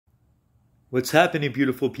What's happening,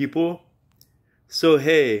 beautiful people? So,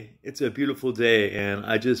 hey, it's a beautiful day, and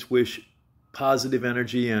I just wish positive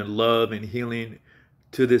energy and love and healing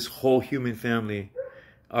to this whole human family,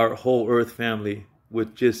 our whole earth family,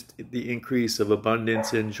 with just the increase of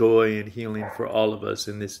abundance and joy and healing for all of us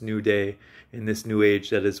in this new day, in this new age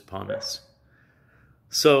that is upon us.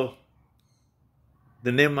 So,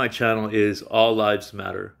 the name of my channel is All Lives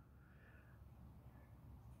Matter.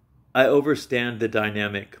 I understand the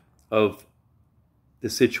dynamic of the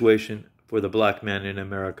situation for the black man in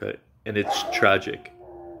America, and it's tragic.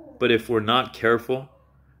 But if we're not careful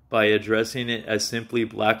by addressing it as simply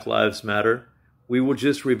Black Lives Matter, we will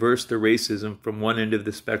just reverse the racism from one end of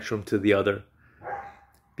the spectrum to the other.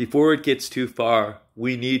 Before it gets too far,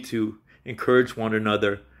 we need to encourage one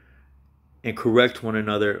another and correct one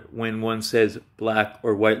another when one says black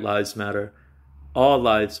or white lives matter. All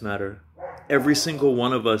lives matter. Every single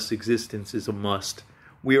one of us' existence is a must.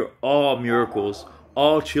 We are all miracles,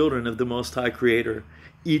 all children of the Most High Creator.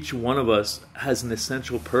 Each one of us has an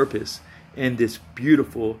essential purpose in this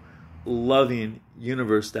beautiful, loving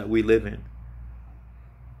universe that we live in.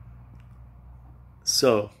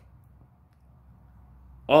 So,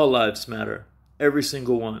 all lives matter. Every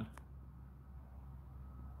single one.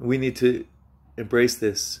 We need to embrace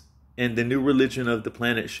this. And the new religion of the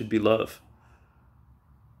planet should be love.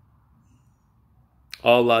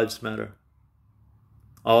 All lives matter.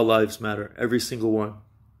 All lives matter. Every single one.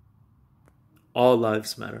 All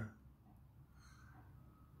lives matter.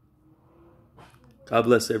 God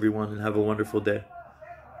bless everyone and have a wonderful day.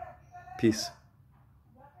 Peace.